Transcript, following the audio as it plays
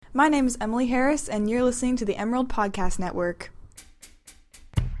My name is Emily Harris, and you're listening to the Emerald Podcast Network.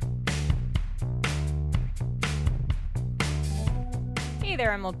 Hey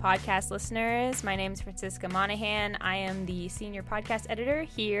there, Emerald Podcast listeners. My name is Francisca Monahan. I am the senior podcast editor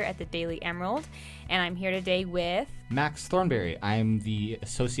here at the Daily Emerald, and I'm here today with Max Thornberry. I'm the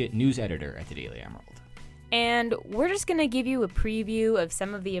associate news editor at the Daily Emerald. And we're just going to give you a preview of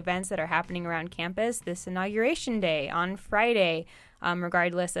some of the events that are happening around campus this Inauguration Day on Friday.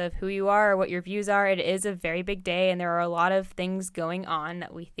 Regardless of who you are or what your views are, it is a very big day, and there are a lot of things going on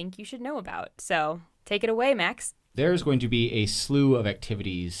that we think you should know about. So take it away, Max. There's going to be a slew of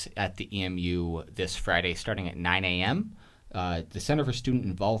activities at the EMU this Friday starting at 9 a.m. The Center for Student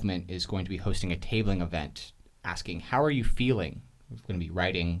Involvement is going to be hosting a tabling event asking, how are you feeling? We're going to be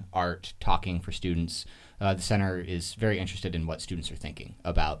writing, art, talking for students. The center is very interested in what students are thinking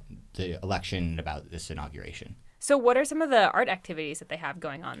about the election and about this inauguration. So what are some of the art activities that they have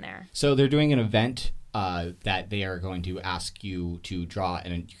going on there? So they're doing an event that they are going to ask you to draw,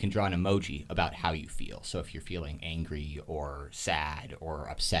 and you can draw an emoji about how you feel. So if you're feeling angry or sad or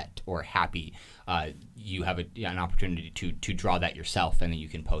upset or happy, you have an opportunity to draw that yourself, and then you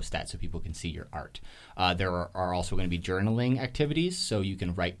can post that so people can see your art. There are also going to be journaling activities, so you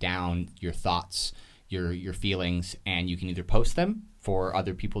can write down your thoughts, your feelings, and you can either post them for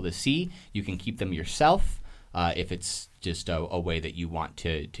other people to see. You can keep them yourself. If it's just a way that you want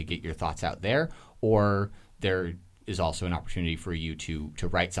to get your thoughts out there, or there is also an opportunity for you to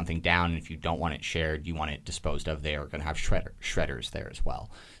write something down, and if you don't want it shared, you want it disposed of, they are going to have shredders there as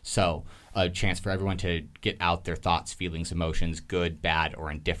well. So a chance for everyone to get out their thoughts, feelings, emotions, good, bad, or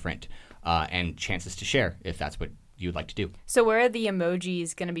indifferent, and chances to share if that's what you'd like to do. So where are the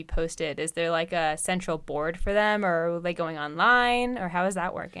emojis going to be posted? Is there like a central board for them, or are they going online, or how is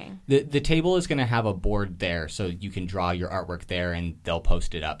that working? The table is going to have a board there, so you can draw your artwork there and they'll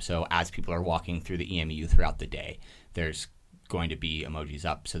post it up. So as people are walking through the EMU throughout the day, there's going to be emojis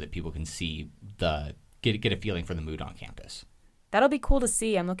up so that people can see get a feeling for the mood on campus. That'll be cool to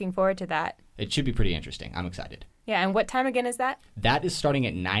see. I'm looking forward to that. It should be pretty interesting. I'm excited. Yeah, and what time again is that? That is starting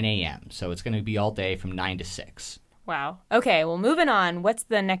at 9 a.m., so it's going to be all day from 9 to 6. Wow. Okay, well, moving on. What's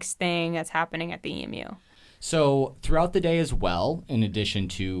the next thing that's happening at the EMU? So throughout the day as well, in addition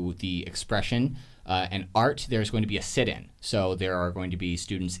to the expression and art, there's going to be a sit-in. So there are going to be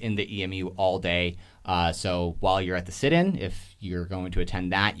students in the EMU all day. So while you're at the sit-in, if you're going to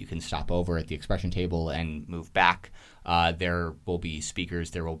attend that, you can stop over at the expression table and move back. There will be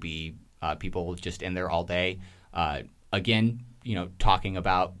speakers. There will be people just in there all day. Again, talking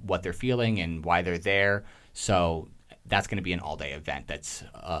about what they're feeling and why they're there. So that's going to be an all-day event that's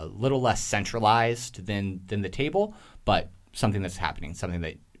a little less centralized than the table, but something that's happening, something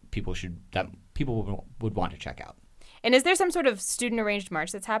that people would want to check out. And is there some sort of student-arranged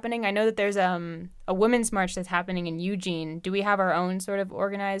march that's happening? I know that there's a women's march that's happening in Eugene. Do we have our own sort of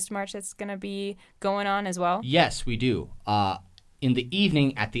organized march that's going to be going on as well? Yes, we do. In the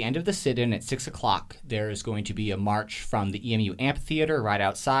evening, at the end of the sit-in at 6 o'clock, there is going to be a march from the EMU amphitheater right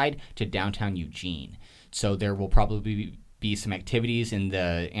outside to downtown Eugene. So there will probably be some activities in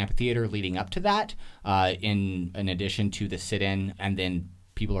the amphitheater leading up to that, in addition to the sit-in, and then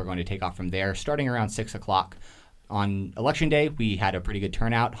people are going to take off from there starting around 6 o'clock. On Election Day, we had a pretty good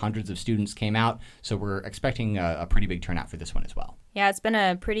turnout. Hundreds of students came out, so we're expecting a pretty big turnout for this one as well. Yeah, it's been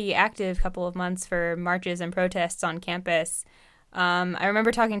a pretty active couple of months for marches and protests on campus. I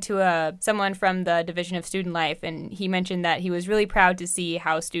remember talking to someone from the Division of Student Life, and he mentioned that he was really proud to see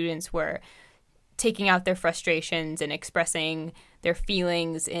how students were taking out their frustrations and expressing their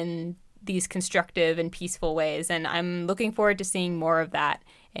feelings in these constructive and peaceful ways. And I'm looking forward to seeing more of that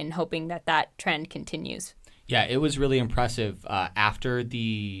and hoping that trend continues. Yeah, it was really impressive. After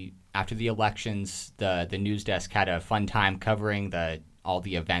the elections, the news desk had a fun time covering all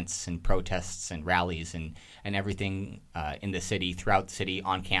the events and protests and rallies and everything in the city, throughout the city,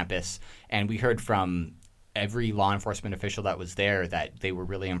 on campus. And we heard from every law enforcement official that was there that they were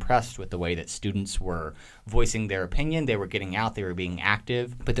really impressed with the way that students were voicing their opinion. They were getting out, they were being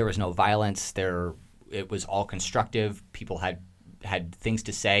active, but there was no violence. It was all constructive. People had things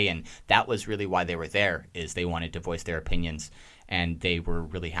to say, and that was really why they were there, is they wanted to voice their opinions, and they were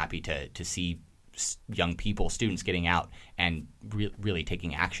really happy to see young people, students getting out and really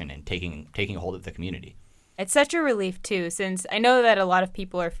taking action and taking a hold of the community. It's such a relief, too, since I know that a lot of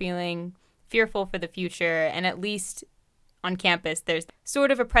people are feeling fearful for the future, and at least on campus, there's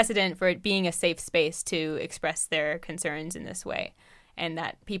sort of a precedent for it being a safe space to express their concerns in this way, and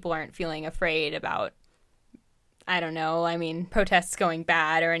that people aren't feeling afraid about, protests going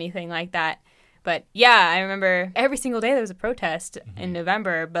bad or anything like that. But yeah, I remember every single day there was a protest in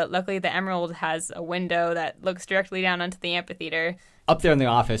November, but luckily the Emerald has a window that looks directly down onto the amphitheater. Up there in the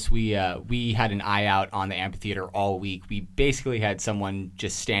office, we had an eye out on the amphitheater all week. We basically had someone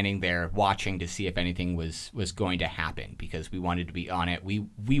just standing there watching to see if anything was going to happen, because we wanted to be on it.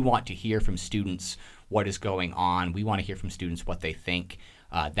 We want to hear from students what is going on. We want to hear from students what they think.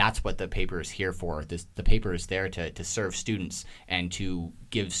 That's what the paper is here for. The paper is there to serve students and to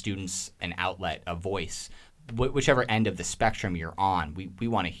give students an outlet, a voice. Whichever end of the spectrum you're on, we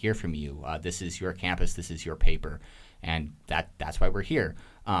want to hear from you. This is your campus. This is your paper. And that's why we're here.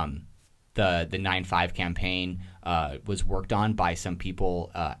 The 9-5 campaign was worked on by some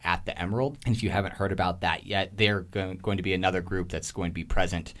people at the Emerald. And if you haven't heard about that yet, they're going to be another group that's going to be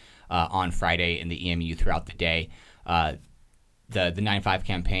present on Friday in the EMU throughout the day. The 9-5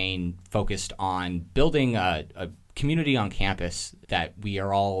 campaign focused on building a community on campus that we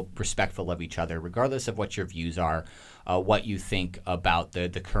are all respectful of each other, regardless of what your views are, what you think about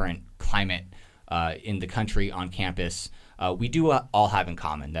the current climate in the country on campus. We do all have in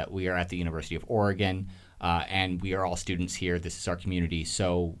common that we are at the University of Oregon, and we are all students here. This is our community,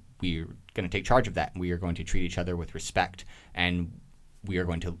 so we're going to take charge of that, and we are going to treat each other with respect, and we are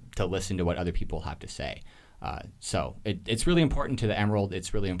going to listen to what other people have to say. So it's really important to the Emerald.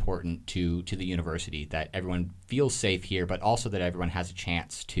 It's really important to the university that everyone feels safe here, but also that everyone has a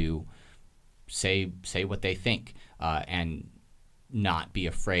chance to say what they think and not be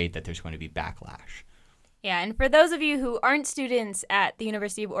afraid that there's going to be backlash. Yeah, and for those of you who aren't students at the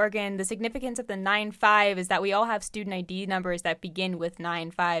University of Oregon, the significance of the 9-5 is that we all have student ID numbers that begin with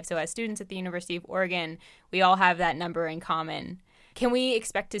 9-5. So as students at the University of Oregon, we all have that number in common. Can we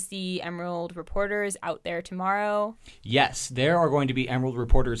expect to see Emerald reporters out there tomorrow? Yes, there are going to be Emerald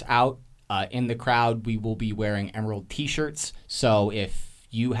reporters out in the crowd. We will be wearing Emerald t-shirts. So if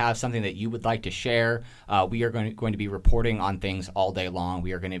you have something that you would like to share, we are going to be reporting on things all day long.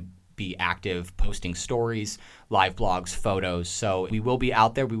 We are going to be active, posting stories, live blogs, photos. So we will be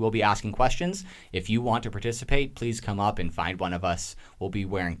out there. We will be asking questions. If you want to participate, please come up and find one of us. We'll be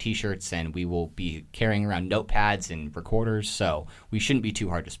wearing t-shirts and we will be carrying around notepads and recorders. So we shouldn't be too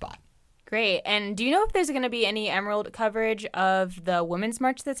hard to spot. Great. And do you know if there's going to be any Emerald coverage of the Women's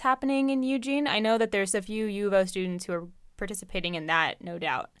March that's happening in Eugene? I know that there's a few U of O students who are participating in that, no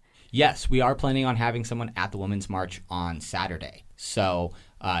doubt. Yes, we are planning on having someone at the Women's March on Saturday. So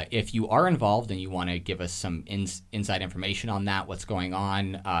if you are involved and you want to give us some inside information on that, what's going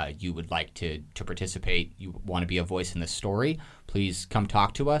on, you would like to participate, you want to be a voice in the story, please come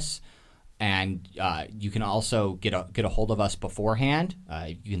talk to us. And you can also get a hold of us beforehand.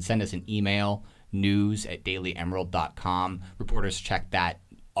 You can send us an email, news@dailyemerald.com. Reporters check that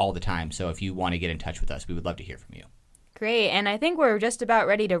all the time. So if you want to get in touch with us, we would love to hear from you. Great. And I think we're just about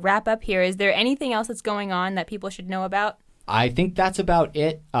ready to wrap up here. Is there anything else that's going on that people should know about? I think that's about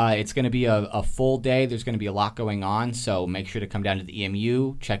it. It's going to be a full day. There's going to be a lot going on, so make sure to come down to the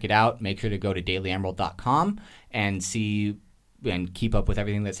EMU, check it out. Make sure to go to dailyemerald.com and see and keep up with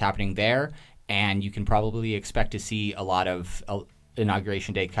everything that's happening there. And you can probably expect to see a lot of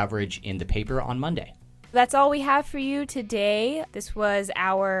Inauguration Day coverage in the paper on Monday. That's all we have for you today. This was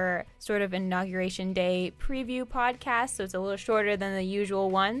our sort of Inauguration Day preview podcast, so it's a little shorter than the usual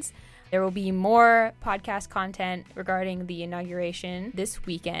ones. There will be more podcast content regarding the inauguration this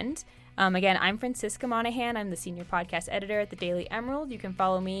weekend. Again, I'm Francisca Monahan. I'm the senior podcast editor at the Daily Emerald. You can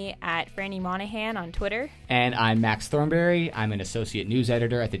follow me at Franny Monahan on Twitter. And I'm Max Thornberry. I'm an associate news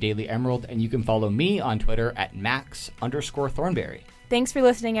editor at the Daily Emerald, and you can follow me on Twitter at Max_Thornberry. Thanks for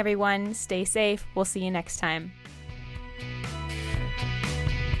listening, everyone. Stay safe. We'll see you next time.